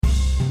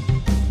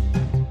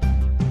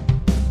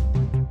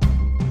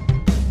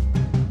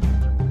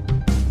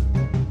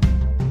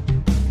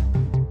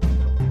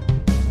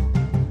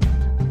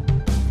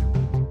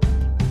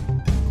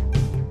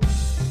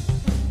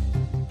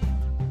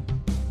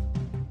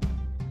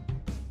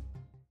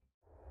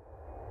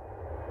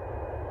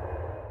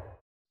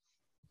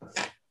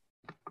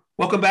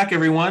Welcome back,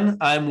 everyone.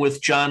 I'm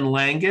with John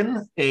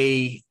Langan,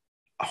 a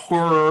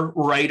horror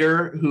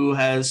writer who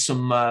has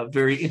some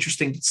very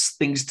interesting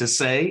things to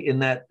say in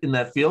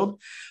that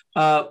field.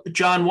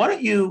 John, why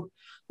don't you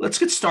let's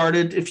get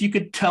started? If you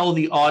could tell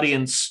the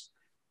audience,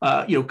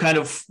 kind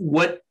of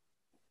what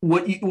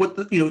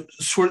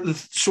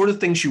sort of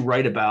things you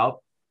write about,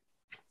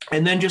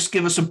 and then just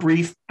give us a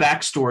brief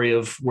backstory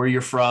of where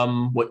you're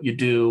from, what you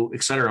do,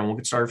 et cetera, and we'll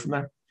get started from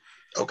there.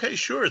 Okay,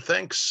 sure.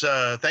 Thanks.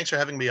 Thanks for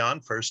having me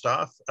on. First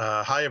off,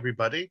 hi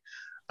everybody.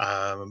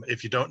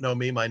 If you don't know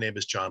me, my name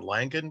is John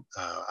Langan.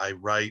 I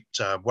write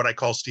what I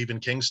call Stephen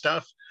King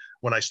stuff.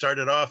 When I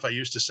started off, I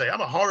used to say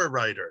I'm a horror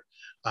writer,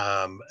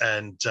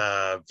 and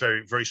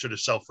very, very sort of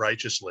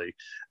self-righteously.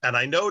 And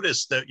I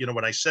noticed that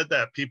when I said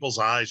that, people's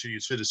eyes, you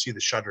sort of see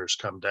the shutters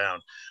come down.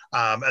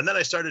 And then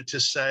I started to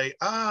say,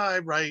 I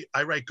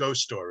write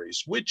ghost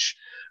stories, which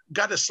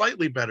got a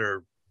slightly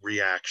better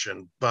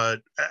reaction,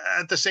 but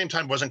at the same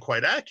time wasn't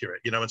quite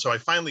accurate, and so I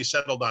finally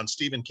settled on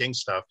Stephen King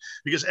stuff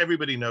because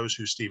everybody knows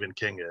who Stephen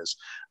King is,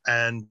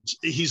 and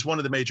he's one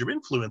of the major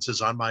influences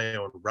on my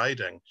own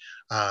writing,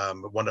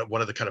 one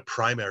of the kind of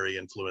primary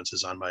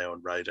influences on my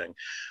own writing,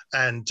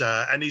 and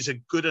he's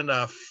a good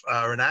enough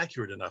or an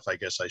accurate enough, I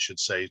guess I should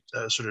say,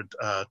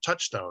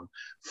 touchstone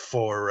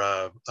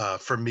for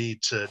me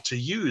to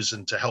use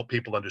and to help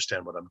people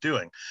understand what I'm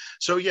doing.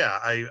 So yeah,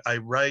 I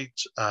write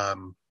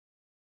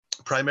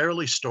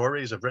primarily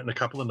stories. I've written a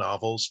couple of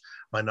novels.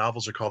 My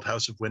novels are called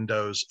House of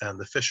Windows and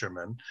The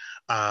Fisherman.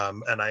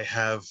 And I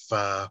have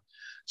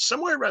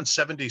somewhere around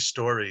 70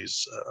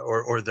 stories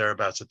or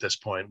thereabouts at this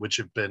point, which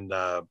have been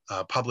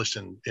published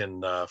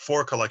in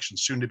 4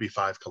 collections, soon to be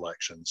 5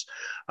 collections.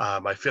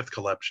 My 5th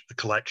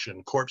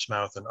collection, Corpse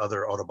Mouth and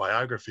Other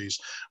Autobiographies,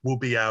 will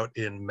be out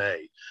in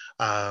May.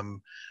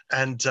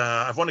 And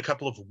I've won a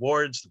couple of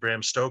awards, the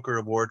Bram Stoker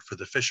Award for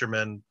The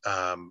Fisherman,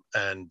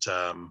 and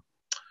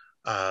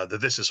the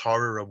This Is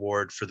Horror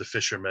Award for The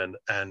Fisherman,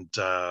 and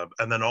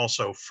then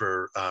also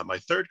for my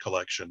 3rd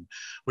collection,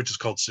 which is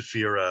called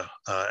Saphira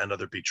and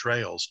Other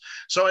Betrayals.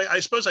 So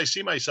I suppose I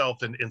see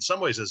myself in some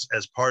ways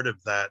as part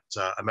of that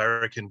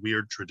American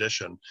weird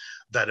tradition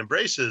that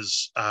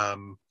embraces,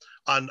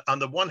 on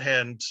the one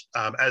hand,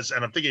 and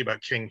I'm thinking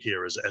about King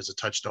here as a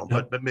touchstone,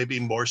 but maybe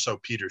more so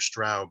Peter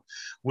Straub,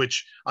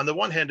 which on the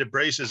one hand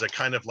embraces a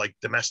kind of like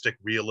domestic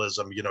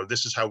realism,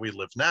 this is how we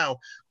live now,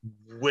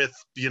 with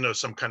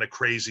some kind of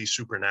crazy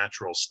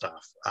supernatural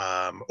stuff,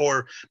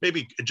 or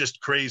maybe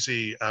just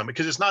crazy,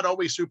 because it's not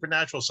always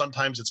supernatural.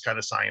 Sometimes it's kind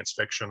of science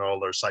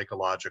fictional or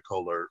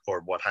psychological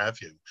or what have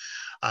you.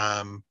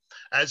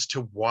 As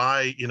to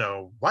why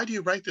do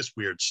you write this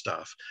weird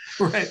stuff?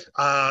 Right.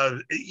 I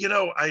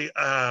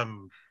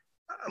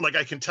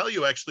can tell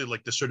you actually,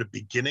 like, the sort of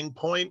beginning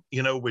point,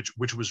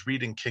 which was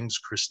reading King's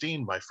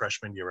Christine my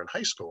freshman year in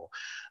high school.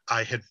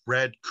 I had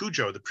read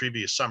Cujo the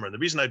previous summer. And the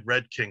reason I'd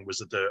read King was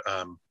that there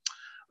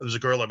was a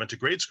girl I went to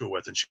grade school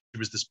with, and she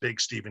was this big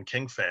Stephen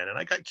King fan. And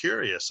I got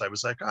curious. I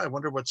was like, I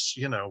wonder what's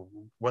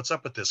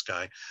up with this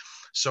guy.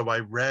 So I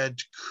read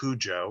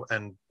Cujo,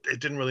 and it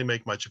didn't really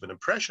make much of an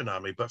impression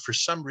on me. But for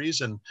some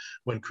reason,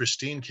 when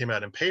Christine came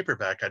out in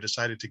paperback, I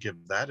decided to give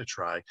that a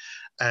try.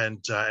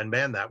 And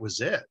man, that was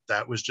it.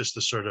 That was just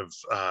the sort of,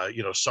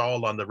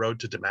 Saul on the road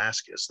to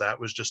Damascus. That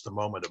was just the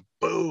moment of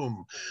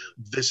boom,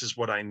 this is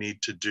what I need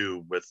to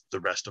do with the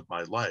rest of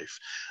my life.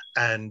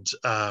 And,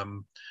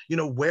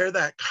 where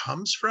that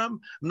comes from,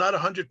 I'm not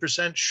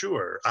 100%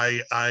 sure.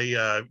 When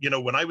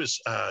I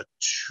was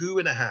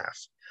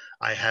 2.5,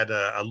 I had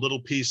a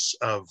little piece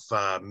of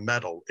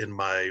metal in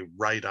my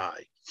right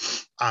eye,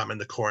 in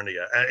the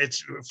cornea.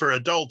 It's for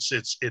adults,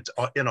 it's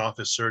in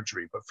office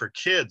surgery, but for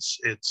kids,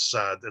 it's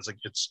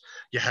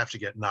you have to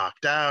get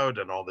knocked out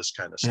and all this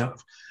kind of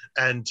stuff.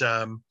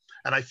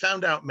 And I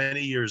found out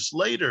many years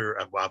later,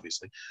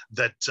 obviously,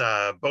 that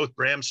both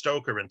Bram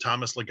Stoker and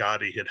Thomas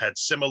Ligotti had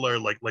similar,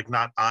 like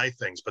not eye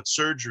things, but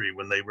surgery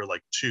when they were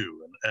like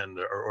 2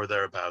 or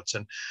thereabouts.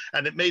 And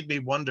it made me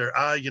wonder,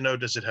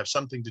 does it have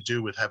something to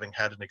do with having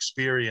had an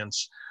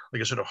experience,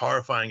 like a sort of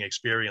horrifying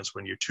experience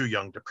when you're too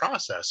young to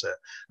process it?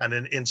 And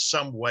in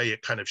some way,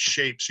 it kind of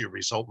shapes your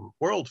resultant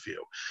worldview.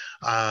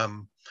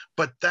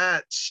 But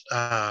that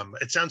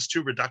it sounds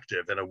too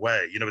reductive in a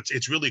way.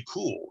 It's really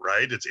cool,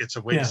 right? It's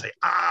a way to say,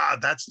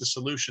 that's the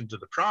solution to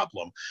the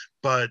problem.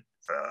 But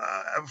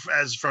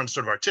as from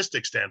sort of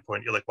artistic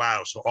standpoint, you're like,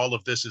 wow, so all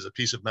of this is a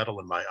piece of metal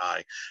in my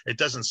eye. It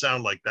doesn't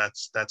sound like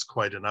that's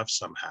quite enough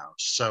somehow.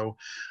 So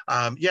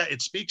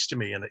it speaks to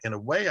me in a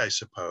way, I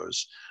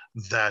suppose,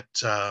 that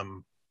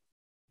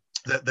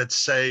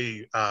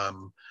say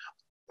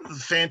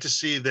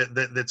fantasy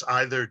that's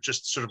either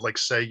just sort of like,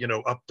 say,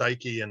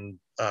 Updikean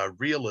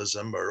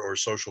realism or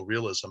social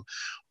realism,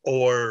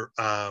 or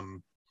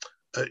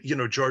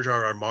George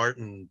R.R.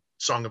 Martin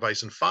Song of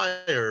Ice and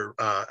Fire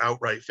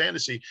outright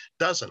fantasy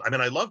doesn't. I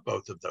mean, I love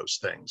both of those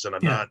things, and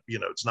I'm not,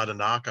 it's not a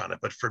knock on it,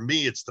 but for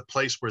me, it's the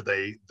place where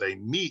they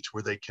meet,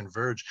 where they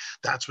converge.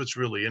 That's what's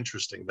really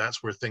interesting.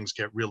 That's where things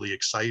get really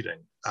exciting.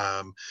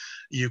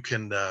 You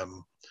can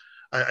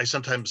I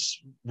sometimes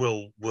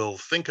will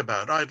think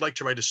about, oh, I'd like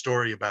to write a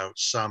story about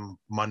some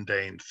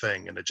mundane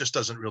thing, and it just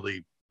doesn't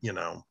really,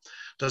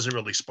 doesn't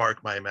really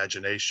spark my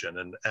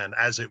imagination. And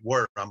as it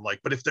were, I'm like,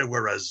 but if there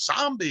were a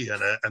zombie in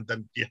it, and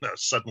then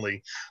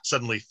suddenly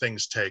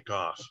things take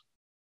off.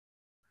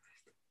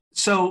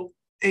 So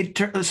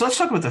so let's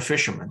talk about The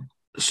Fisherman.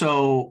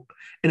 So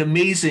an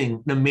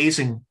amazing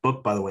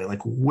book, by the way.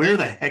 Like, where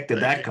the heck did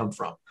that come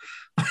from?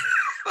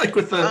 Like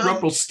with the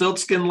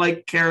Rumpelstiltskin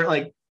not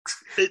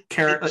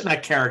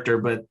character,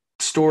 but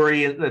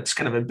story that's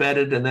kind of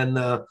embedded, and then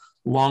the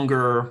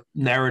longer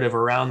narrative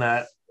around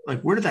that.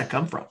 Like, where did that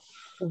come from?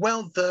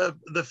 Well,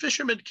 the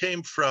Fisherman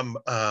came from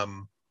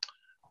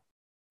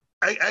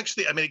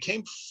it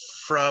came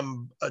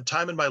from a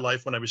time in my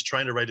life when I was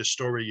trying to write a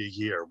story a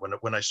year.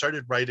 When I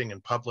started writing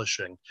and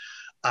publishing,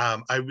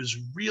 I was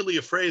really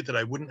afraid that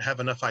I wouldn't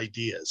have enough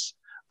ideas.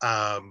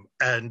 I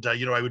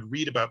would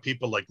read about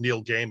people like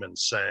Neil Gaiman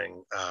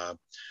saying,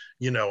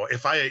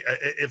 if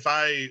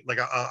I like,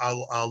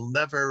 I'll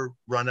never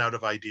run out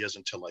of ideas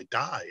until I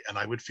die, and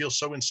I would feel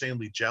so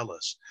insanely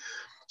jealous.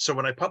 So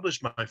when I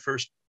published my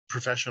first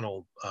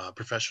professionally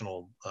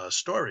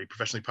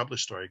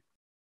published story,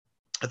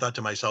 I thought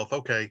to myself,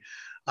 okay,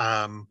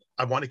 I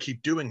want to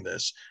keep doing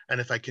this. And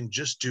if I can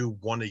just do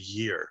one a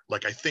year,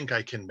 like, I think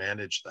I can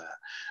manage that.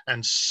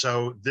 And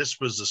so this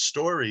was a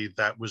story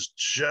that was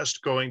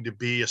just going to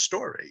be a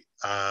story.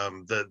 I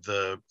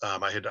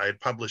had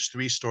published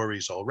 3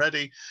 stories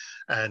already.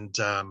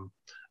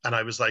 And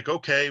I was like,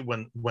 okay,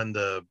 when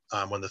the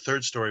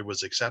 3rd story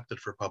was accepted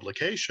for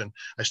publication,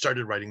 I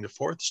started writing the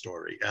 4th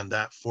story, and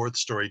that 4th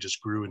story just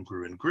grew and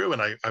grew and grew.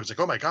 And I was like,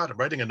 oh my God, I'm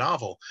writing a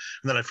novel.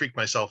 And then I freaked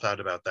myself out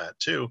about that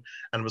too,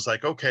 and was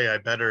like, okay, I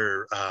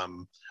better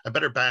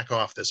back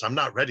off this. I'm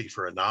not ready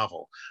for a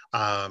novel.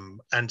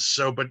 And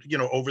so, but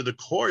over the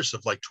course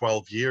of like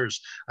 12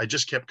 years, I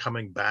just kept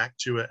coming back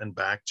to it and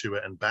back to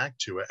it and back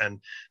to it,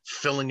 and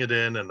filling it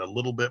in and a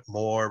little bit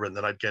more. And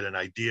then I'd get an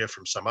idea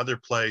from some other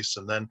place,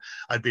 and then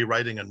I'd be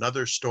writing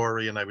another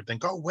story, and I would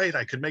think, oh wait,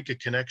 I could make a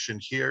connection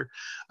here.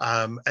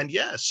 So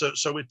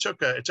it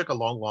took a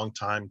long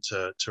time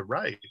to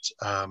write.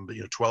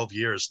 12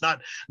 years,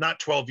 not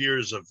 12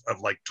 years of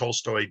like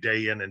Tolstoy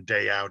day in and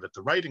day out at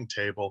the writing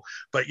table,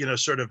 but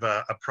sort of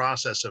a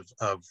process of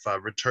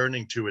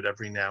returning to it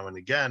every now and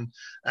again,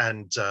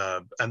 and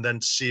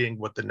then seeing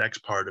what the next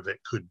part of it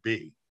could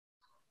be.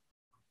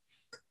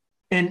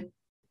 And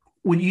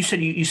when you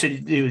said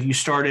you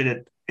started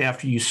it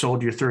after you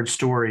sold your 3rd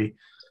story,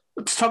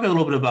 let's talk a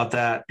little bit about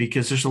that,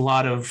 because there's a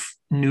lot of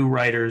new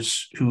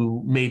writers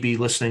who may be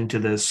listening to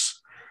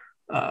this,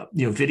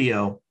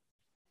 video.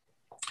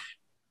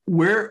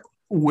 Where,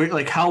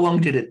 like, how long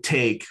did it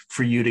take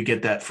for you to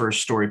get that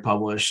first story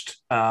published?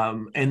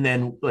 And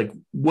then, like,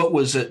 what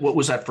was it? What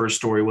was that first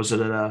story? Was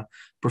it a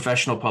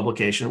professional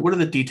publication? What are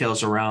the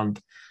details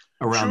around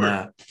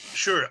that?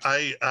 Sure.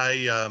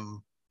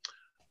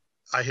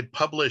 I had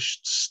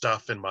published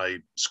stuff in my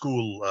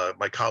school,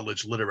 my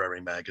college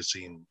literary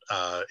magazine,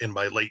 in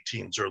my late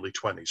teens, early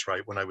 20s,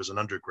 right, when I was an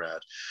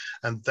undergrad.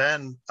 And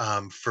then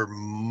for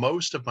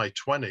most of my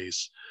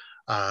 20s,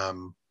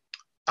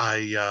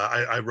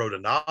 I wrote a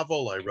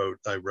novel. I wrote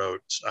a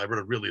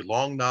really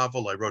long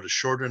novel. I wrote a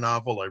shorter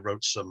novel. I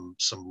wrote some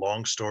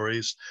long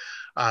stories,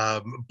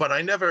 but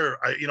I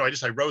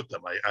wrote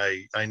them.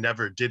 I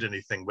never did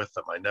anything with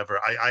them.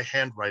 I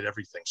handwrite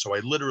everything. So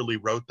I literally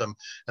wrote them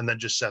and then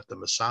just set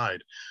them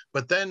aside.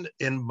 But then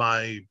in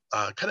my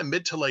kind of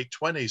mid to late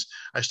 20s,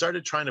 I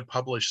started trying to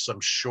publish some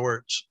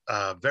short,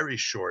 very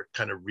short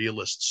kind of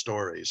realist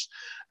stories,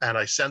 and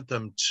I sent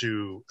them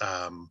to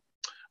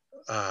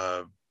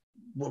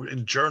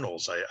in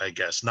journals, I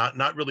guess,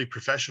 not really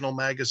professional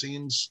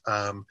magazines,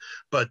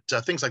 but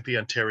things like the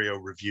Ontario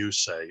Review,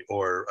 say,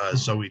 or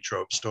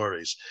Zoetrope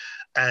Stories,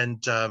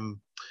 and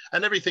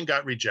everything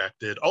got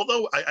rejected.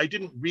 Although I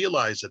didn't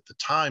realize at the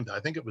time that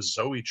I think it was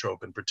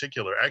Zoetrope in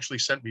particular actually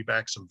sent me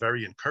back some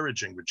very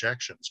encouraging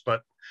rejections,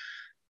 but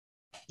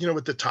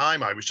at the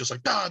time I was just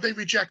like, they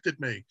rejected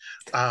me.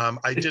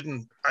 I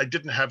didn't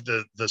have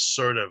the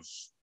sort of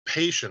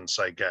patience,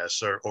 I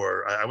guess,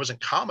 or I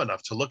wasn't calm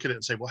enough to look at it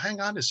and say, well, hang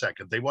on a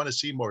second, they want to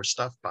see more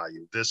stuff by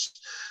you.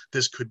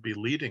 This could be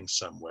leading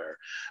somewhere.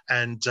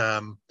 And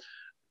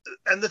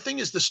the thing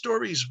is, the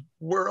stories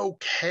were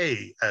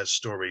okay as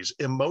stories.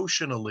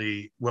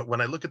 Emotionally,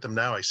 when I look at them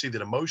now, I see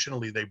that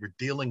emotionally they were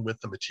dealing with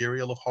the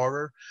material of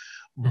horror,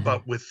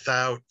 but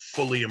without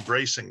fully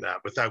embracing that,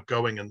 without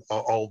going in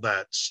all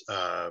that,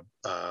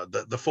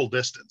 the full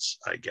distance,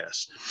 I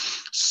guess.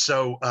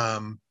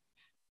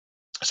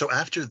 So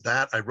after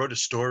that, I wrote a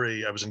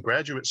story. I was in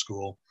graduate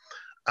school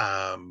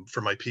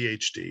for my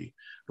PhD,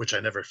 which I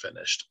never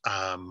finished.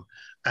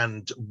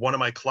 And one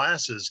of my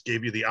classes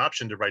gave you the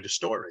option to write a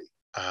story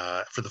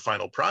for the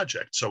final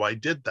project. So I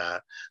did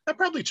that. That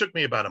probably took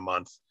me about a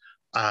month,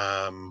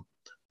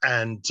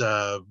 and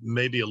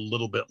maybe a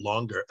little bit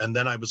longer. And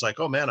then I was like,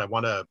 oh man, I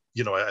want to,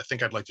 I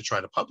think I'd like to try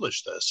to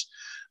publish this.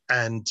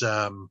 And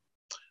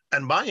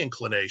my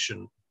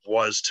inclination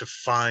was to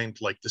find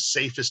like the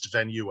safest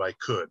venue I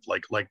could,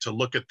 like to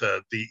look at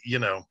the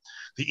the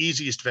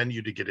easiest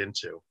venue to get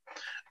into.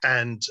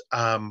 And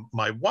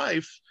my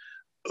wife,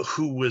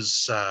 who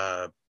was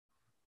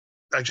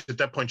actually at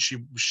that point,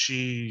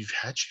 she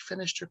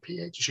finished her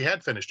PhD. She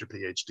had finished her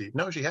PhD.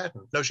 No, she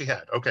hadn't. No, she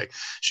had. Okay,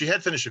 she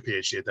had finished her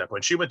PhD at that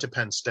point. She went to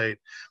Penn State,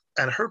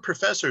 and her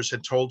professors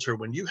had told her,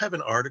 when you have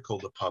an article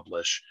to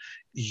publish,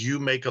 you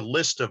make a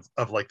list of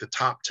like the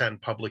top 10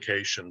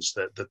 publications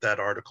that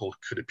article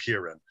could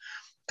appear in,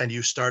 and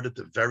you start at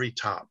the very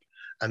top,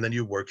 and then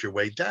you work your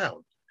way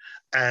down.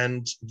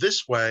 And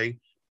this way,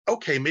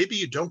 okay, maybe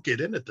you don't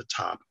get in at the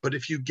top, but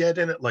if you get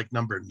in at like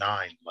number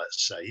 9,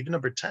 let's say, even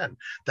number 10,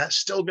 that's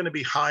still going to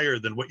be higher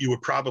than what you were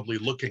probably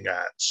looking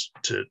at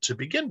to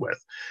begin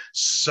with.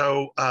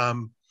 So,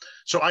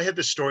 so I had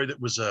this story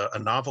that was a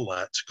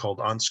novelette called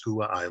On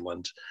Skua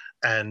Island,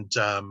 and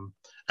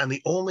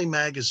the only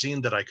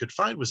magazine that I could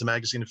find was a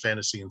magazine of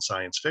fantasy and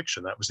science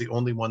fiction. That was the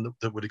only one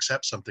that would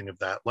accept something of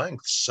that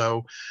length.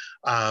 So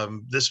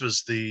this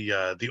was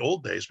the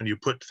old days when you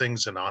put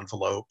things in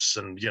envelopes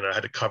and,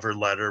 had a cover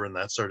letter and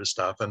that sort of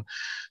stuff. And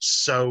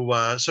so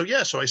I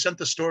sent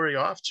the story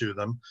off to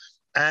them.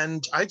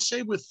 And I'd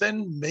say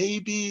within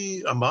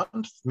maybe a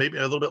month, maybe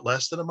a little bit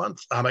less than a month,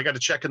 I got a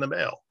check in the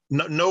mail.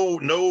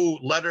 No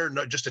letter,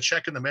 just a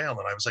check in the mail.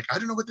 And I was like, I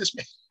don't know what this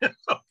means.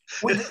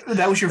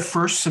 That was your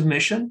first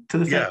submission to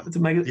the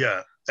magazine?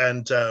 Yeah.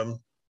 And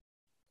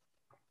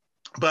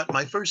but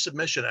my first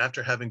submission,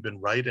 after having been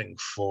writing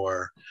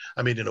for,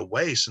 in a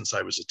way, since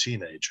I was a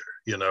teenager,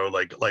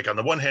 like on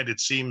the one hand, it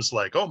seems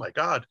like, oh my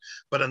God,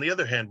 but on the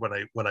other hand,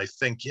 when I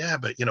think, yeah,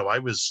 but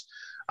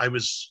I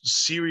was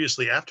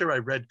seriously, after I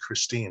read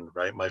Christine,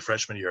 right, my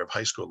freshman year of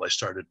high school, I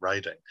started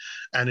writing,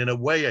 and in a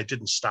way, I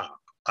didn't stop.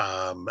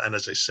 And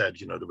as I said,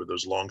 there were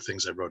those long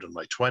things I wrote in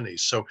my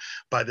 20s. So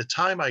by the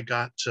time I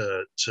got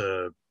to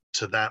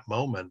that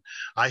moment,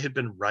 I had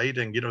been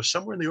writing,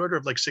 somewhere in the order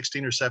of like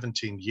 16 or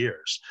 17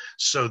 years.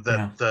 So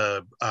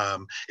that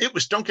it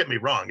was, don't get me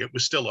wrong, it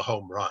was still a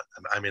home run.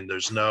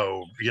 There's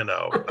no,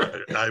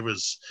 I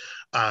was,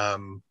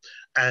 and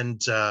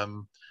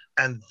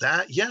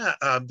that,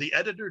 the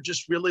editor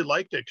just really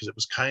liked it because it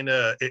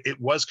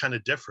was kind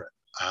of different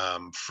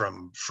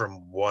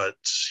from what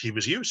he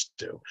was used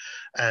to.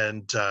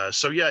 And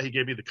he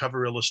gave me the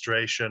cover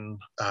illustration,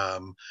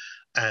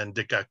 and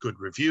it got good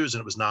reviews,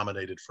 and it was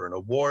nominated for an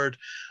award,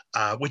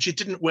 which it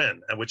didn't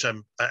win, and which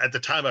at the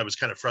time I was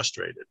kind of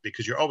frustrated,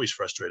 because you're always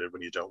frustrated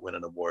when you don't win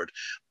an award.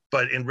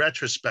 But in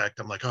retrospect,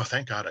 I'm like, oh,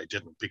 thank God I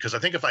didn't, because I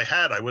think if I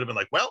had, I would have been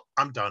like, well,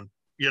 I'm done.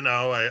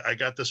 I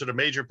got this sort of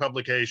major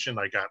publication,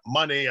 I got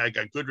money, I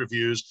got good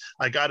reviews,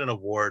 I got an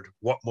award.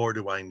 What more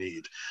do I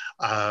need?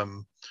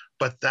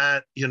 But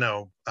that,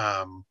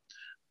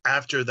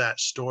 after that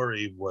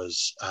story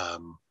was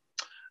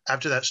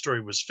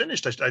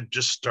finished, I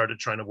just started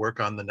trying to work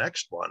on the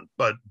next one,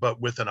 but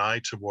with an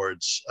eye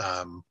towards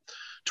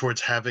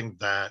having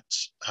that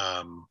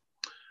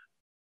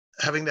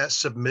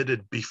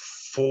submitted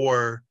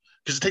before,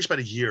 because it takes about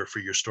a year for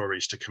your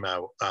stories to come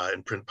out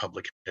in print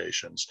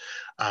publications.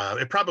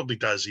 It probably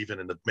does even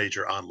in the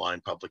major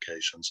online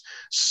publications.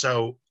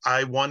 So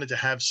I wanted to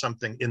have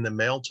something in the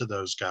mail to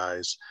those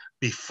guys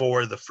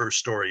before the first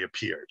story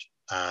appeared.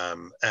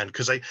 And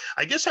because I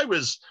guess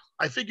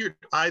I figured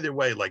either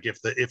way, like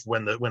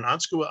when On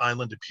Skua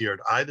Island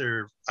appeared,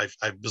 either I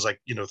was like,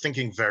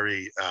 thinking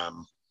very,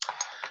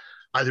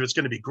 either it's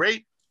going to be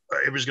great,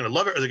 everybody's going to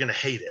love it, or they're going to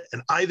hate it.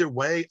 And either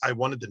way, I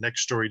wanted the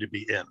next story to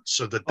be in,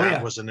 so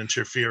that wasn't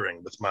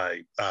interfering with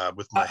my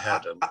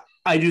head. And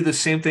I do the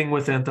same thing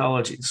with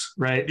anthologies,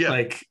 right? Yeah.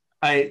 Like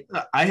I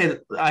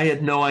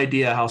had no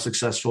idea how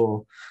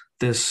successful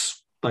this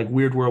like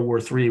Weird World War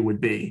III would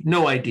be.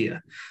 No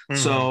idea.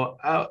 Mm-hmm. So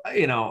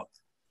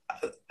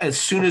as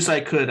soon as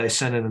I could, I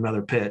sent in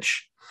another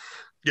pitch.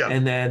 Yeah.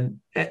 And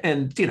then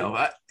and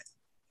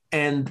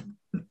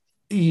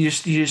you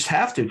just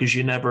have to, because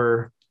you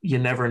never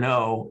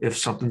know if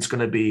something's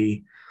going to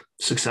be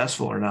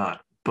successful or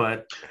not.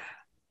 But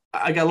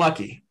I got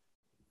lucky.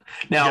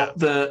 Now,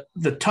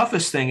 the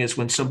toughest thing is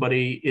when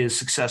somebody is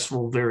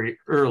successful very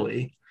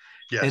early,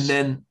 yes,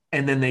 and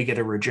then they get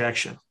a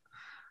rejection.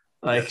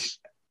 Like, yes.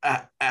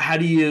 How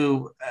do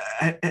you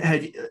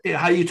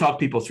talk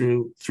people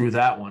through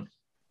that one?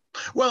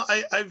 Well,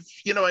 I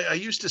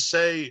used to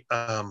say,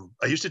 I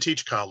used to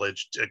teach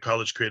college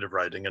creative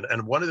writing.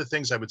 And one of the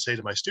things I would say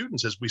to my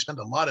students is, we spend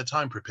a lot of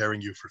time preparing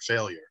you for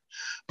failure,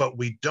 but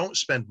we don't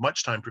spend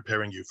much time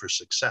preparing you for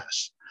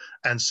success.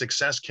 And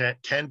success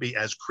can be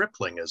as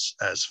crippling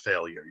as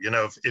failure.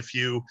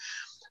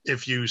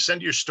 If you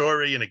send your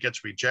story and it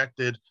gets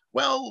rejected,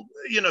 well,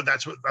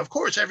 that's what, of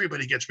course,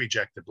 everybody gets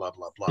rejected, blah,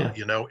 blah, blah.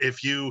 Yeah.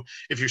 If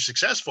you're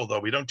successful, though,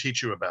 we don't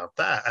teach you about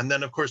that. And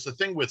then, of course, the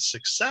thing with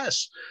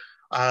success,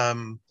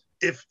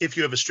 if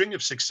you have a string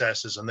of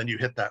successes and then you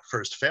hit that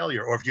first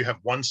failure, or if you have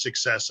one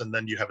success and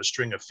then you have a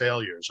string of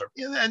failures,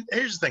 and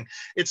here's the thing,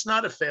 it's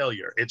not a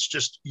failure. It's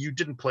just, you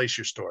didn't place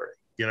your story,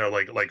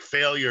 like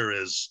failure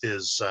is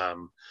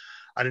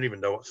I don't even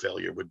know what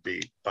failure would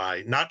be.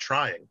 By not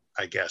trying,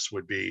 I guess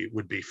would be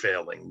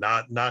failing,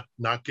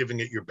 not giving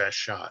it your best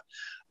shot.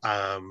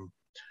 Yeah,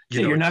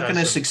 you're It not going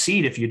to doesn't.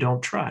 succeed if you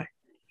don't try.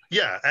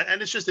 Yeah,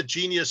 and it's just that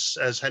genius,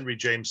 as Henry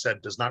James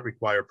said, does not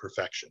require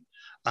perfection.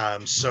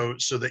 So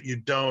that you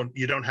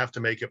don't have to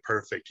make it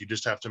perfect. You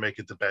just have to make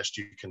it the best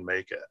you can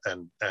make it,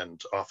 and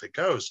off it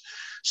goes.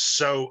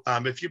 So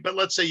if you, but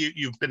let's say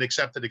you've been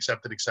accepted,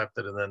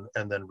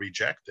 and then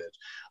rejected,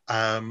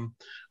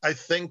 I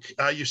think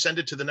you send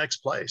it to the next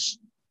place.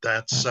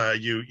 That's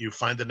you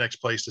find the next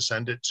place to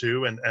send it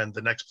to, and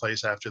the next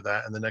place after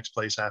that, and the next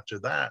place after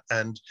that,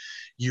 and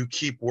you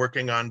keep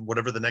working on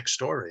whatever the next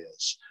story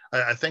is.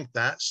 I think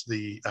that's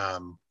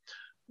and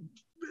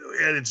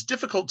it's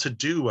difficult to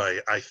do.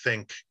 I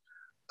think,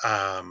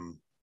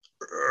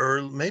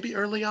 or maybe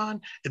early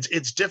on,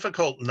 it's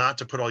difficult not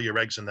to put all your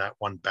eggs in that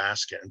one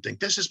basket and think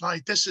this is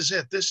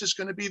it, this is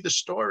going to be the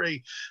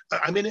story.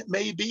 I mean, it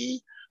may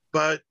be,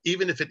 but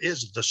even if it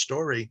is the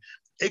story,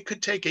 it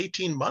could take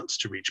 18 months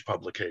to reach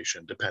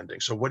publication, depending.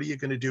 So what are you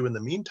going to do in the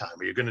meantime?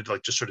 Are you going to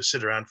just sort of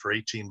sit around for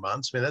 18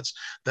 months? I mean,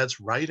 that's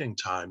writing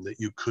time that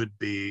you could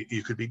be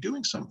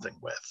doing something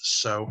with.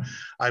 So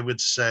I would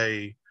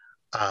say,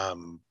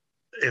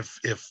 if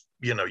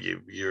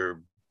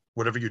you're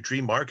whatever your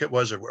dream market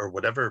was, or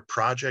whatever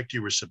project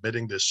you were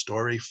submitting this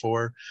story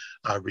for,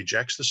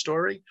 rejects the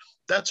story,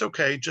 that's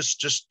okay.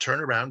 Just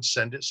turn around,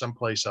 send it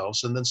someplace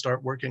else, and then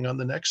start working on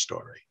the next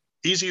story.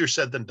 Easier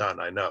said than done,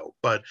 I know.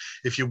 But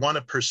if you want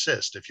to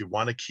persist, if you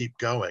want to keep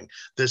going,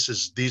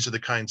 these are the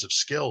kinds of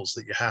skills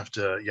that you have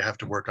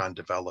to work on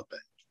developing.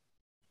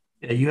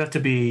 Yeah, you have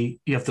to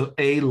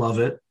A, love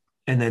it,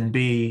 and then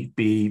B,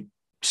 be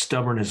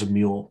stubborn as a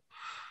mule.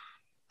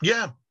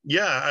 Yeah,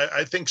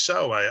 I think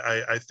so.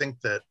 I think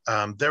that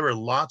there are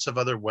lots of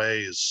other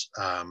ways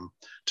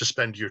to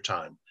spend your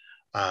time,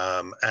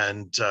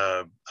 and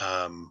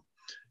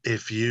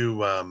if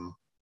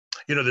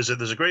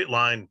there's a great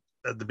line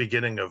at the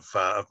beginning of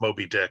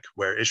Moby Dick,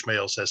 where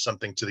Ishmael says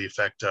something to the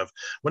effect of,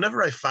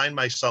 whenever I find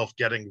myself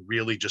getting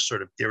really just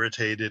sort of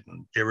irritated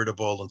and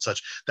irritable and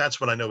such, that's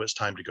when I know it's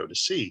time to go to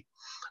sea.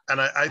 And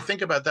I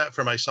think about that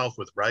for myself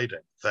with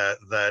writing,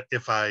 that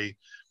if I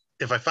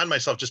find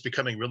myself just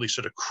becoming really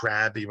sort of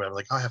crabby, where I'm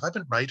like, oh, have I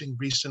been writing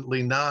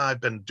recently? Nah,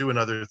 I've been doing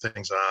other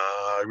things.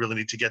 I really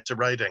need to get to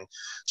writing.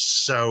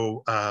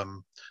 So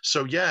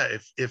yeah,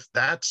 if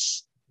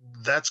that's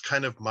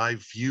kind of my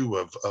view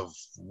of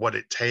what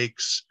it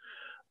takes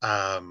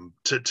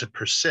to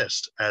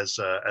persist as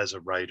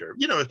a writer.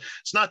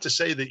 It's not to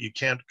say that you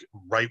can't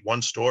write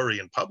one story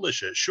and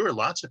publish it. Sure,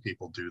 lots of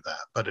people do that.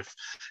 But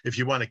if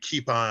you want to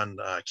keep on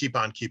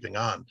keeping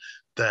on,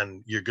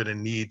 then you're going to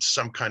need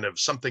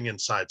something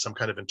inside, some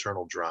kind of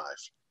internal drive.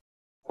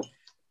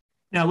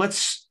 Now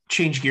let's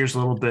change gears a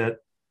little bit.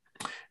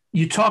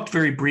 You talked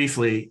very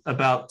briefly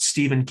about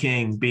Stephen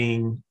King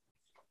being,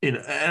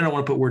 I don't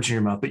want to put words in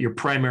your mouth, but your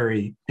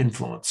primary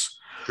influence.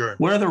 Sure.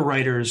 What other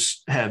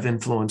writers have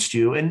influenced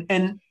you?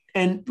 And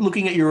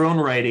looking at your own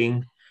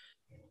writing,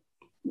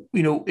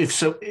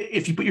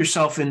 if you put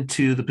yourself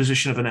into the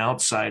position of an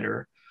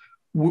outsider,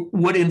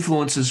 what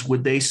influences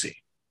would they see?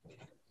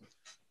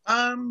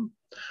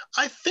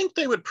 I think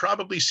they would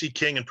probably see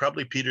King and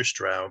probably Peter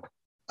Straub.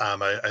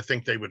 I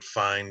think they would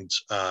find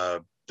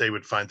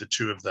the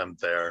two of them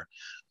there.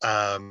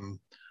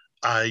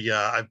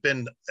 I've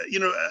been,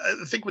 I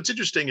think what's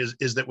interesting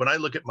is that when I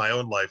look at my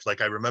own life,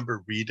 like I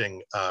remember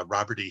reading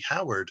Robert E.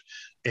 Howard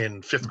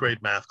in fifth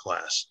grade math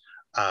class.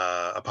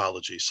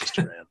 Apologies,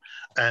 Sister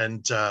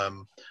Anne.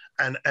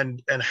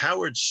 And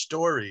Howard's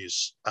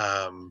stories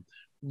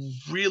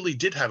really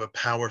did have a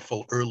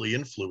powerful early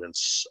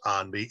influence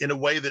on me in a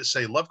way that,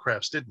 say,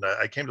 Lovecraft's didn't.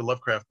 I came to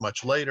Lovecraft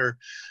much later,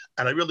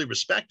 and I really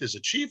respect his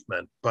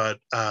achievement, but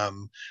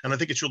and I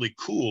think it's really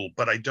cool,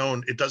 but it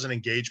doesn't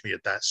engage me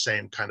at that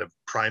same kind of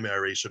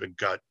primary sort of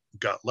gut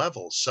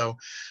level. So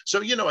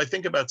I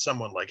think about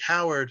someone like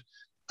Howard,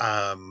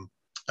 I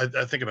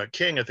think about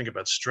King, I think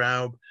about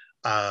Straub,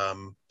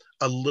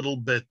 a little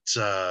bit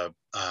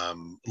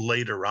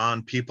later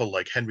on, people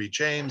like Henry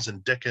James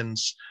and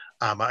Dickens.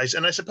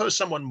 And I suppose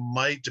someone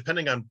might,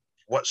 depending on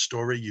what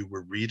story you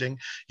were reading,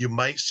 you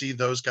might see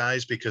those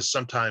guys, because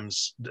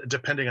sometimes,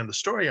 depending on the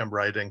story I'm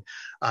writing,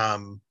 I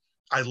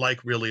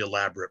like really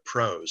elaborate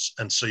prose.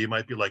 And so you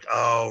might be like,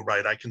 oh,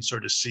 right, I can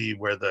sort of see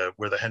where the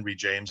Henry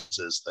James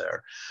is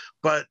there.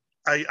 But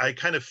I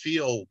kind of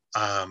feel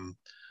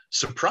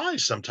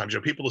surprised sometimes.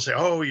 People will say,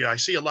 oh yeah, I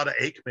see a lot of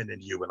Aikman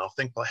in you, and I'll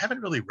think, well, I haven't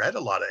really read a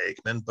lot of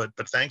Aikman, but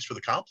thanks for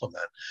the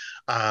compliment.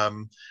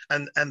 And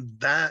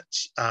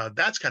that's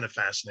kind of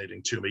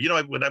fascinating to me.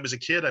 When I was a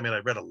kid, I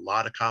read a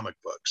lot of comic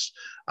books.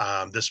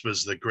 This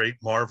was the great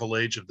Marvel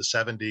age of the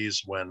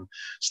 70s, when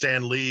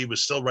Stan Lee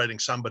was still writing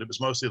some, but it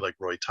was mostly like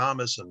Roy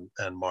Thomas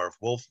and Marv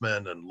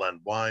Wolfman and Len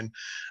Wein,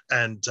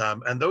 and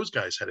those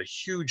guys had a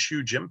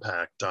huge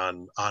impact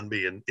on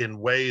me in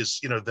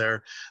ways,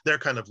 their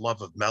kind of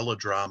love of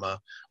melodrama,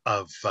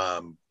 of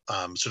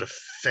sort of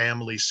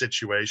family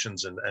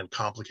situations and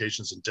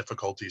complications and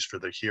difficulties for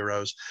the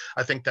heroes.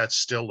 I think that's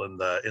still in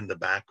the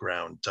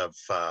background of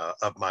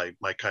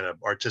my kind of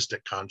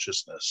artistic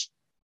consciousness.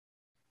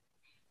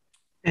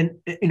 And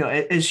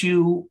as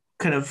you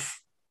kind of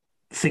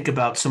think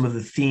about some of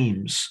the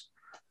themes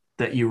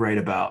that you write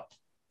about,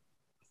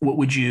 what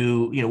would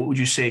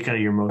you say kind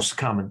of your most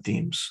common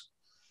themes?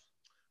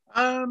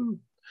 Um,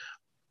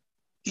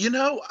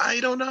 I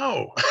don't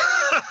know.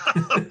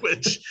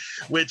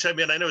 which I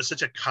mean, I know is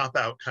such a cop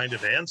out kind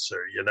of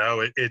answer.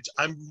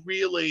 I'm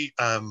really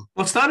Well,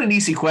 it's not an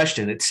easy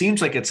question. It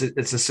seems like it's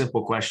a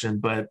simple question,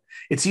 but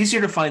it's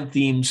easier to find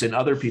themes in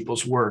other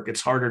people's work.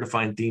 It's harder to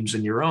find themes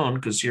in your own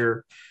because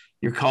you're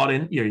caught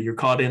in you're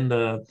caught in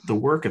the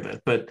work of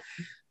it. But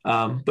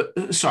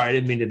sorry, I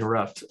didn't mean to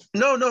interrupt.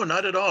 No, no,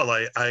 not at all.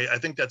 I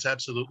think that's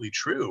absolutely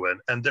true.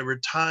 And there were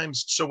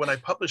times, so when I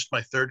published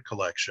my third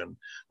collection,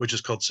 which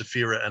is called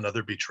Saphira and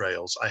Other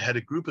Betrayals, I had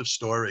a group of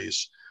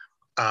stories.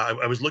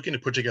 I was looking to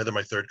put together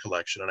my third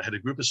collection, and I had a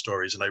group of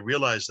stories, and I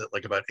realized that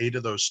like about 8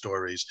 of those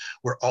stories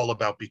were all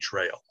about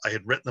betrayal. I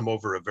had written them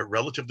over a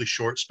relatively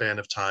short span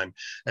of time,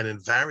 and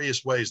in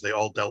various ways, they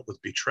all dealt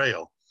with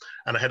betrayal.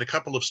 And I had a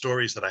couple of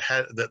stories that I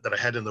had that I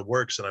had in the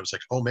works, and I was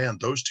like, oh man,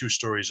 those 2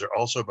 stories are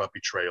also about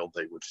betrayal.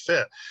 They would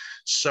fit.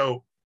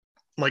 So,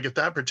 like at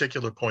that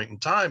particular point in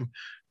time,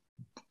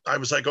 I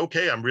was like,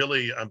 okay, I'm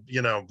really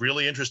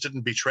interested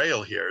in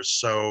betrayal here.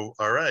 So,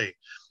 all right.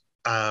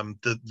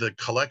 The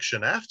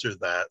collection after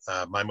that,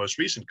 my most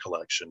recent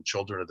collection,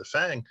 Children of the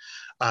Fang,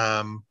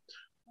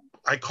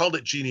 I called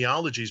it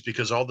genealogies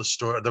because all the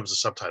story, there was a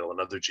subtitle, and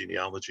other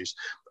genealogies.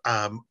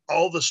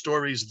 All the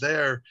stories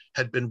there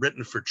had been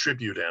written for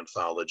tribute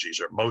anthologies,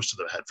 or most of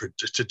them had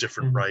to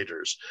different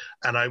writers.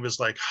 And I was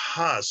like,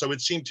 so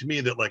it seemed to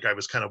me that like I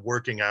was kind of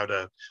working out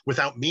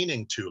without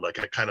meaning to, like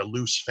a kind of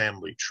loose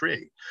family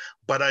tree.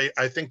 But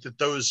I think that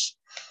those,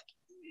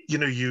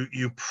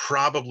 you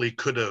probably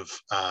could have,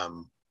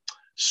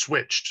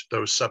 switched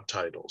those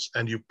subtitles,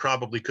 and you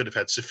probably could have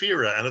had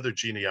Saphira and Other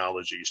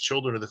Genealogies,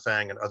 Children of the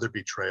Fang and Other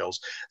Betrayals,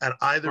 and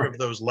either of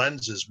those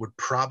lenses would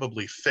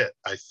probably fit,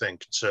 I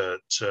think, to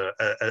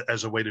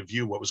as a way to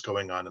view what was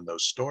going on in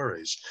those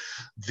stories.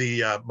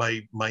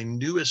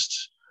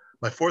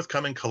 My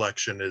forthcoming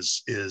collection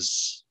is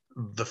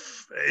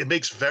it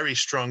makes very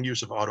strong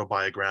use of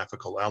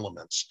autobiographical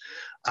elements,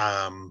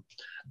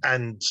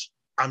 and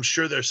I'm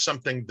sure there's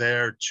something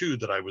there too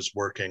that I was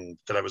working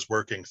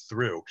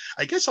through.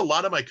 I guess a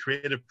lot of my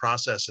creative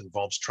process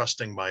involves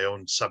trusting my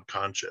own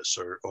subconscious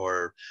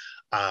or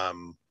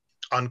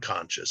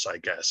unconscious, I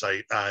guess.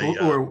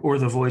 Or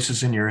the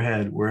voices in your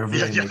head, wherever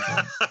they may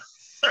come.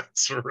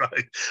 That's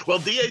right. Well,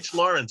 D.H.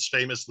 Lawrence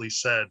famously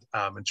said,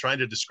 in trying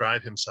to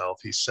describe himself,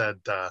 he said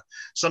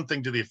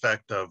something to the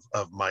effect of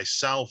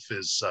myself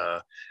is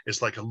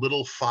like a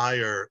little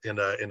fire in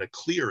a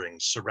clearing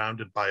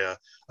surrounded by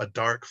a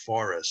dark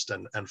forest,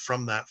 and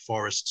from that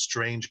forest,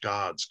 strange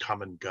gods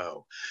come and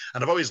go.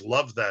 And I've always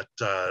loved that.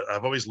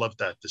 I've always loved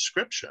that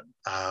description.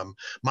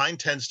 Mine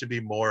tends to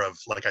be more of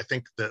like, I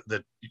think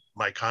that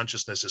my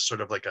consciousness is sort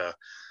of like a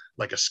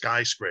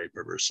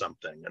skyscraper or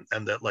something,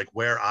 and that like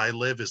where I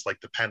live is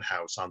like the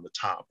penthouse on the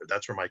top, or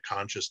that's where my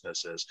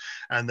consciousness is,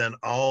 and then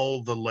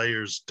all the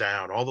layers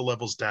down, all the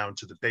levels down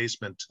to the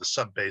basement, to the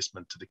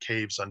sub-basement, to the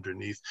caves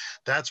underneath,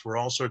 that's where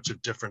all sorts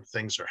of different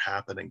things are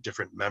happening,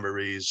 different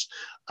memories.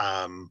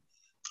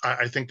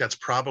 I think that's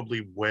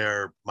probably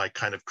where my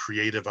kind of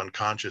creative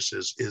unconscious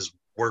is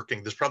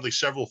working. There's probably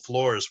several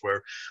floors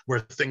where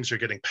things are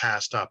getting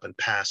passed up and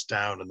passed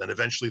down, and then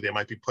eventually they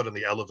might be put in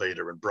the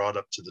elevator and brought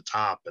up to the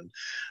top. And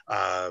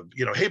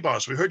hey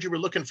boss, we heard you were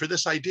looking for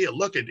this idea.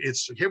 Look,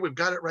 it's here. We've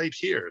got it right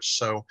here.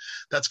 So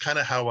that's kind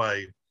of how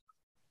I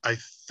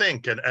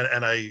think, and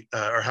I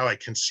or how I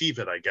conceive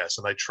it, I guess.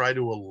 And I try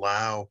to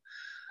allow,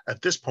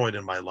 at this point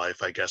in my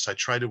life, I guess I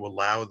try to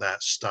allow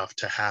that stuff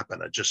to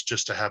happen,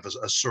 just to have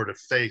a sort of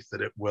faith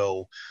that it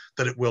will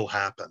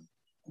happen.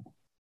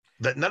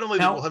 That not only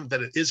that will happen,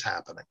 that it is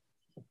happening.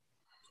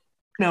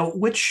 Now,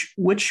 which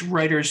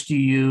writers do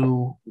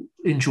you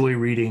enjoy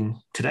reading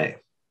today?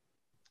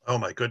 Oh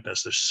my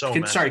goodness, there's so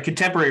many. Sorry,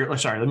 contemporary.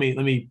 Sorry, let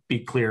me be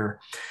clear.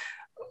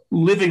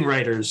 Living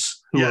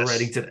writers who are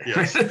writing today.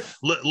 Yes.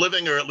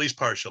 Living, or at least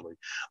partially.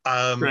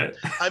 Right.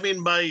 I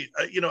mean,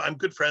 I'm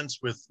good friends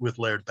with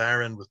Laird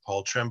Barron, with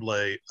Paul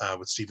Tremblay,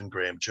 with Stephen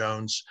Graham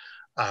Jones,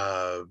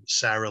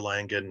 Sarah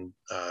Langan,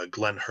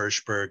 Glenn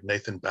Hirschberg,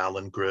 Nathan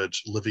Ballingrud,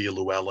 Livia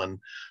Llewellyn,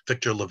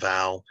 Victor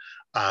Laval.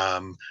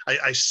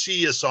 I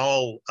see us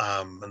all,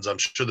 and I'm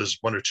sure there's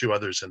one or two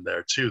others in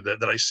there too,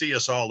 that I see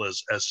us all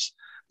as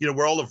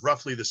we're all of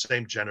roughly the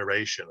same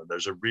generation, and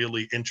there's a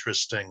really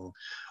interesting,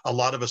 a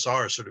lot of us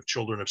are sort of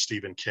children of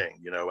Stephen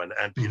King,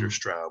 and Peter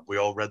Straub. We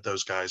all read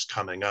those guys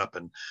coming up,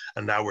 and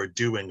now we're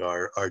doing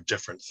our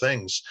different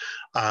things.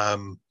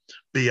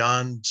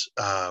 Beyond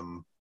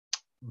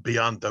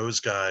those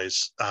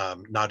guys,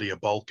 Nadia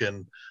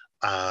Balkin,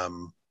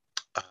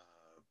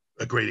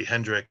 Grady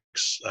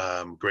Hendrix.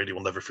 Grady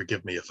will never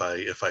forgive me if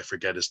I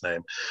forget his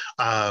name.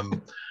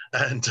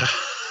 And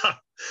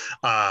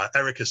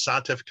Erica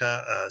Sativka,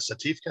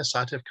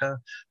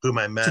 whom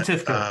I met.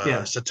 Satifka,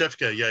 yeah.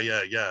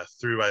 Sativka, yeah.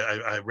 Through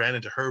I ran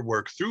into her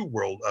work through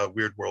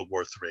Weird World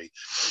War III.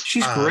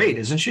 She's great,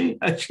 isn't she?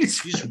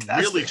 She's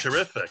really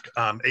terrific.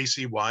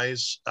 AC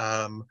Wise,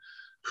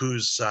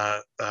 who's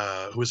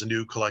who has a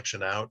new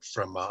collection out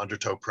from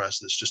Undertow Press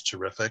that's just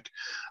terrific.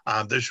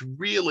 There's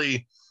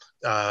really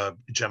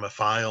Gemma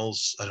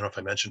Files. I don't know if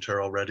I mentioned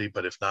her already,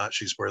 but if not,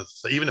 she's worth,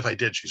 even if I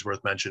did, she's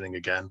worth mentioning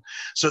again.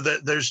 So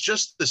there's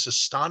just this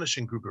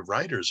astonishing group of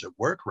writers at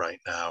work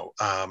right now.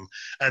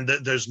 And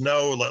there's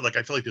no, like,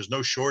 I feel like there's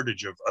no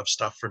shortage of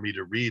stuff for me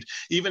to read.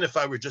 Even if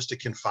I were just to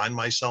confine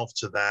myself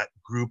to that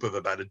group of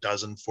about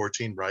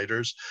 14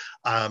 writers,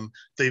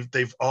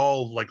 they've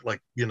all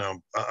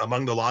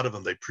among a lot of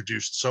them, they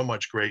produced so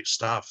much great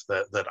stuff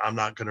that I'm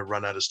not going to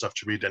run out of stuff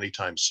to read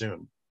anytime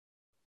soon.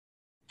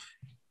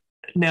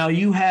 Now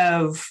you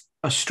have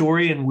a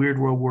story in Weird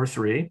World War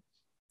III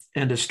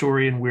and a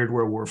story in Weird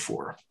World War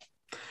IV.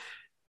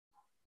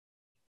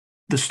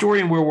 The story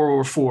in Weird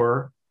World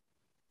War IV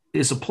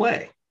is a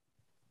play.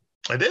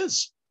 It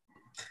is.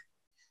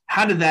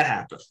 How did that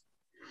happen?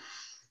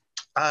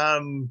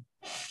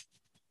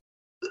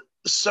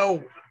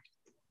 So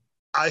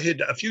I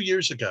had, a few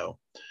years ago,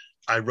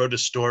 I wrote a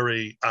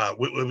story.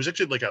 It was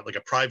actually like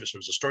a private, so it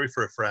was a story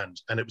for a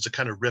friend, and it was a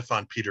kind of riff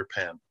on Peter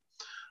Pan.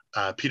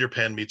 Peter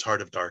Pan meets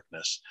Heart of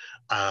Darkness,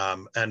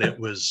 and it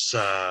was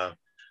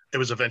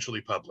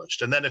eventually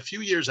published. And then a few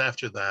years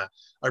after that,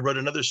 I wrote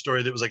another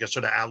story that was like a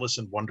sort of Alice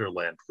in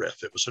Wonderland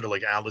riff. It was sort of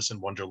like Alice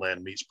in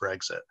Wonderland meets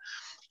Brexit.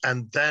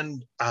 And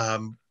then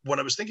when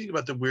I was thinking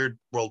about the Weird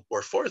World War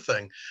IV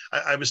thing,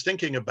 I was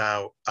thinking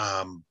about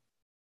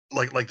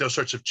like those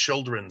sorts of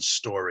children's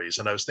stories,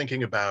 and I was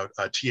thinking about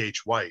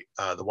T.H. White,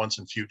 the Once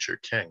and Future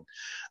King,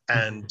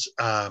 and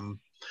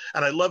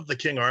I love the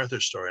King Arthur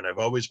story, and I've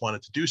always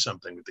wanted to do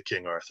something with the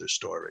King Arthur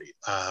story.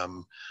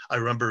 I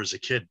remember as a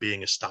kid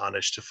being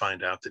astonished to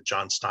find out that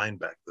John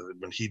Steinbeck,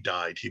 when he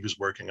died, he was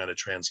working on a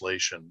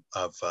translation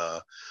of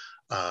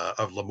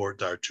Le Morte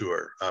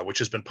d'Arthur, which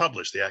has been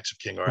published, The Acts of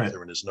King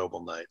Arthur and His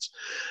Noble Knights.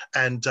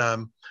 And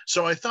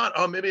so I thought,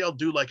 oh, maybe I'll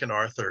do like an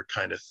Arthur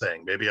kind of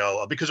thing. Maybe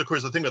because of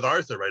course the thing with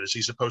Arthur, right, is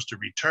he's supposed to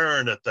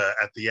return at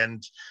the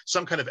end,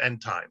 some kind of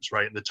end times,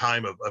 right, in the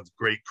time of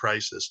great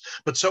crisis.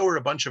 But so are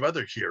a bunch of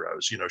other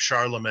heroes,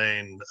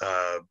 Charlemagne,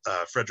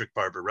 Frederick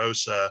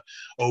Barbarossa,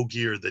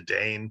 Ogier the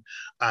Dane.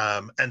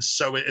 And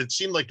so it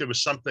seemed like there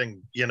was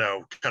something,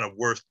 kind of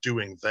worth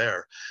doing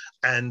there.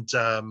 And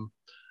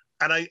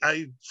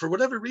I, for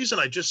whatever reason,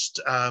 I just,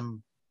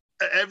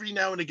 every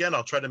now and again,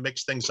 I'll try to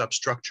mix things up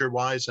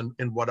structure-wise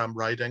in what I'm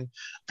writing.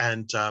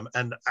 And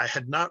I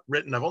had not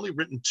written, I've only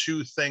written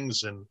two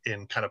things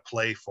in kind of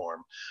play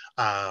form.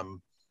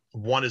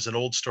 One is an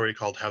old story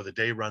called How the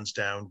Day Runs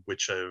Down,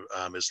 which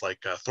is like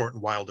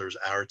Thornton Wilder's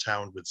Our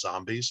Town with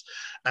Zombies.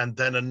 And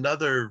then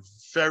another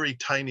very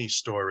tiny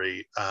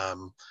story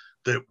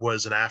that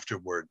was an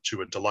afterword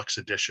to a deluxe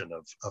edition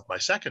of my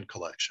second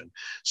collection.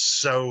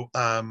 So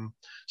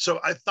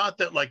I thought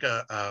that like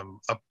a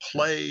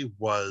play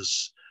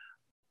was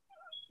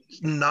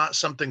not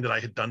something that I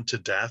had done to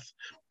death.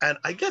 And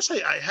I guess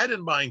I had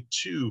in mind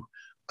too,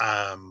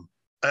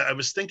 I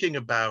was thinking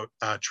about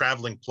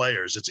traveling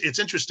players. It's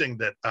interesting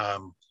that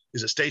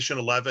is it Station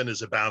 11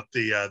 is about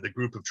the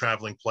group of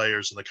traveling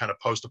players in the kind of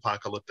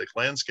post-apocalyptic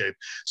landscape.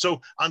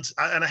 So, and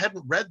I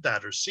hadn't read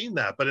that or seen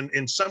that, but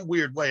in some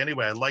weird way,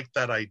 anyway, I like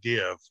that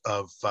idea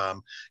of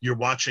you're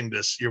watching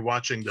this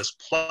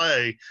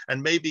play,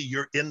 and maybe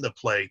you're in the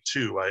play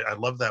too. I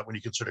love that when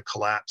you can sort of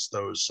collapse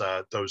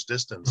those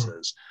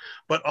distances,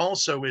 but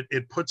also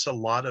it puts a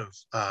lot of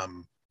I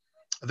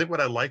think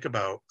what I like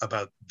about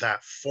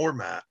that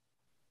format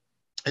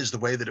is the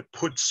way that it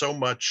puts so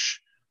much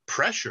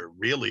pressure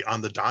really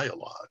on the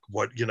dialogue.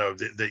 What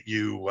that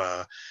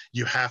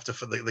you have to,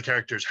 the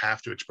characters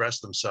have to express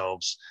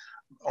themselves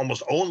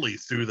almost only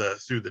through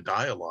the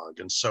dialogue,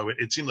 and so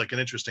it seemed like an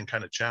interesting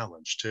kind of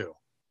challenge too.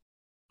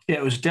 Yeah,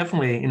 it was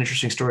definitely an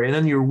interesting story. And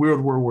then your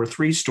Weird World War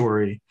III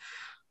story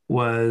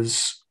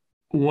was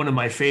one of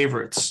my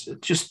favorites,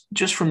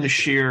 just from the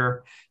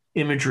sheer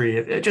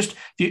imagery. Just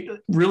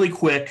really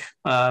quick,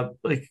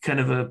 like kind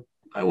of a,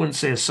 I wouldn't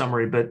say a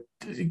summary, but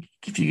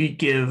if you could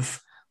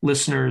give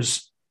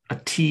listeners a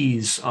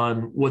tease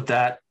on what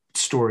that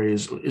story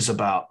is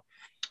about.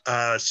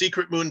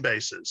 Secret moon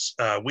bases.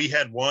 We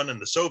had one and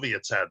the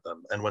Soviets had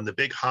them. And when the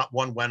big hot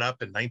one went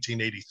up in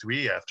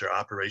 1983 after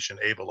Operation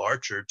Able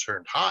Archer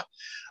turned hot,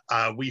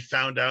 we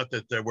found out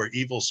that there were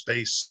evil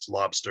space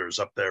lobsters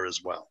up there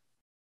as well.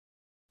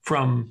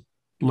 From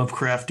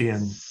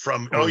Lovecraftian.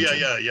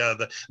 Yeah.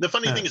 The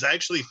funny thing is I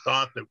actually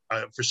thought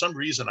that for some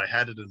reason I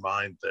had it in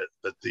mind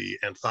that the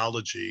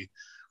anthology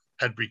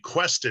had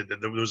requested that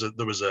there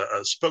was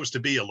a supposed to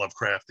be a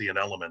Lovecraftian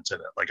element in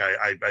it. Like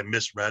I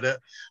misread it,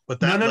 but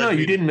that no,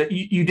 you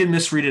didn't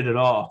misread it at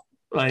all.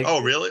 Like,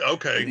 oh really?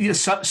 Okay.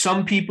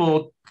 Some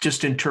people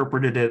just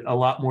interpreted it a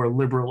lot more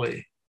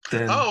liberally.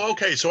 than Oh,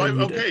 okay. So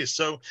you did.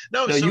 So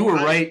no, No, you so were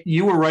right.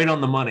 You were right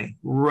on the money.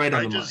 Right on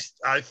I the money. just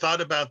I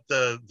thought about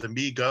the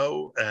Me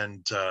Go,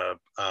 and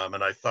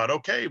I thought,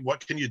 okay,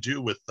 what can you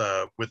do with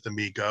the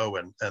Me Go,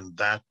 and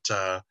that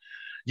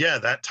yeah,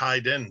 that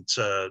tied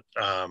into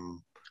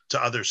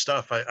other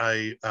stuff.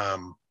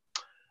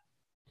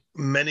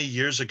 Many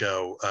years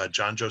ago,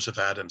 John Joseph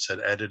Adams had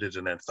edited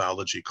an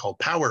anthology called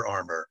Power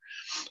Armor,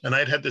 and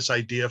I'd had this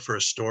idea for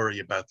a story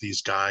about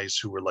these guys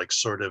who were like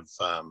sort of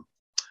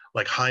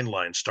like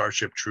Heinlein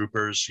Starship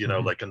Troopers, you know,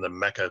 Mm-hmm. like in the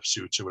mecha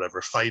suits or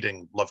whatever,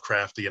 fighting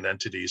Lovecraftian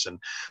entities, and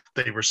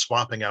they were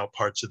swapping out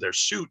parts of their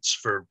suits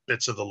for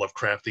bits of the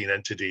Lovecraftian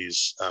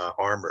entities'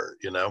 armor,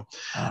 you know,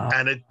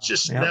 and it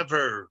just Yep.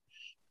 never.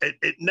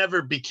 It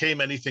never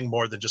became anything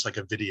more than just like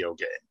a video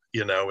game,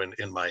 you know,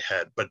 in my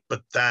head. But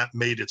that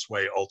made its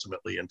way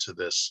ultimately into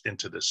this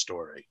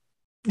story.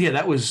 Yeah,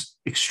 that was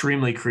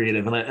extremely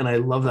creative, and I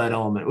love that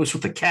element. It was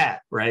with the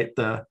cat, right?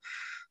 A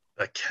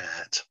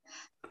cat.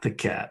 The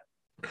cat.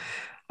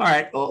 All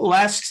right. Well,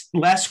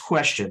 last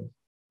question.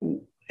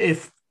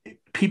 If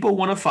people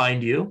want to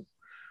find you,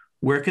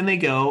 where can they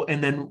go?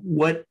 And then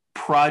what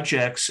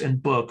projects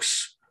and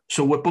books?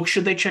 So what books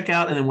should they check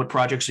out? And then what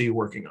projects are you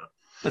working on?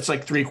 That's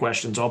like 3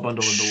 questions all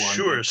bundled into one.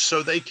 Sure.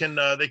 So they can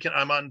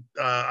I'm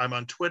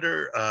on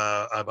Twitter,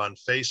 I'm on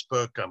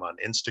Facebook, I'm on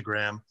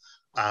Instagram.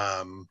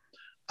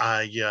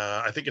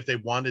 I think if they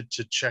wanted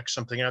to check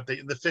something out,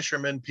 the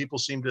Fisherman, people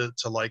seem to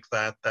like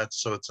that.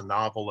 So it's a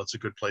novel. That's a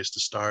good place to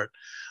start.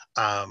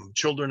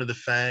 Children of the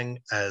Fang,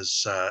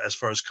 as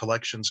far as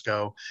collections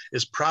go,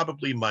 is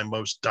probably my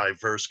most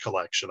diverse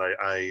collection.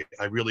 I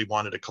really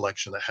wanted a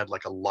collection that had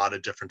like a lot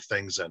of different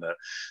things in it.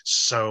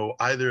 So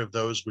either of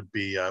those would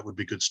be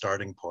good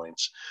starting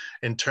points.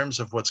 In terms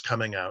of what's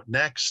coming out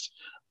next,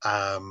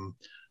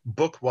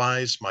 book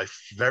wise, my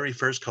very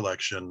first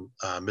collection,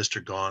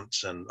 Mr.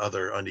 Gaunt's and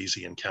Other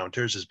Uneasy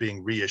Encounters, is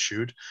being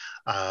reissued.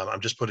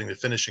 I'm just putting the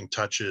finishing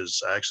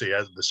touches, actually,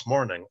 as this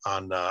morning,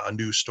 on a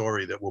new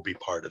story that will be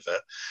part of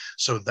it.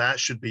 So that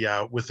should be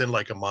out within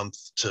like a month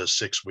to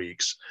 6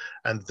 weeks.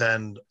 And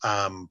then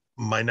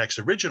my next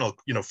original,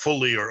 you know,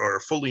 fully or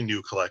fully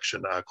new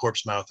collection,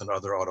 Corpse Mouth and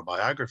Other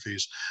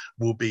Autobiographies,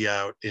 will be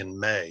out in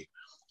May.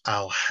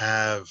 I'll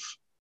have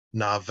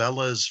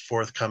novellas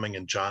forthcoming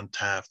in John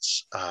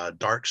Taft's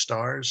Dark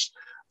Stars,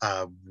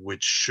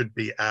 which should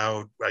be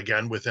out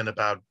again within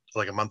about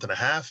like a month and a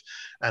half,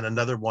 and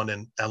another one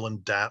in Ellen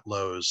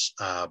Datlow's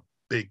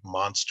Big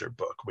Monster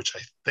book, which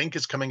I think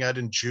is coming out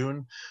in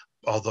June,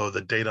 although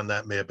the date on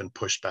that may have been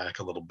pushed back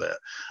a little bit.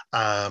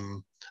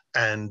 And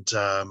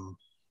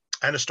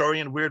a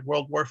story in Weird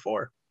World War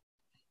IV,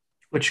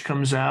 which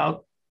comes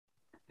out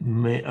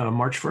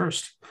March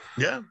 1st.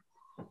 Yeah,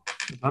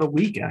 about a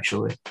week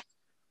actually.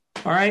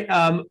 All right.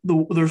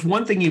 There's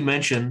one thing you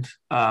mentioned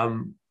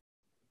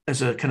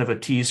as a kind of a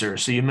teaser.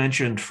 So you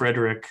mentioned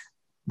Frederick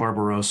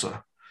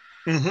Barbarossa.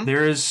 mm-hmm.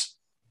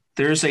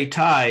 There's a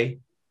tie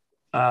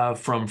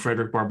from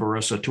Frederick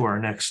Barbarossa to our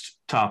next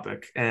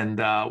topic, and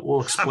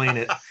we'll explain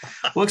it.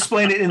 We'll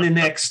explain it in the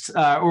next,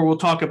 or we'll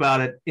talk about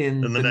it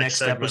in the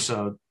next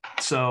episode.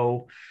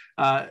 So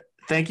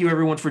thank you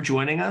everyone for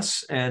joining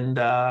us, and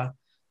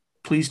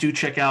please do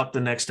check out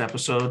the next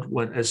episode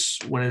when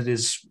it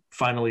is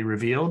finally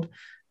revealed.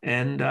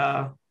 And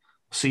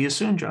see you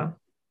soon, John.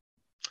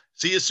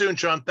 See you soon,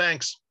 John.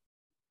 Thanks.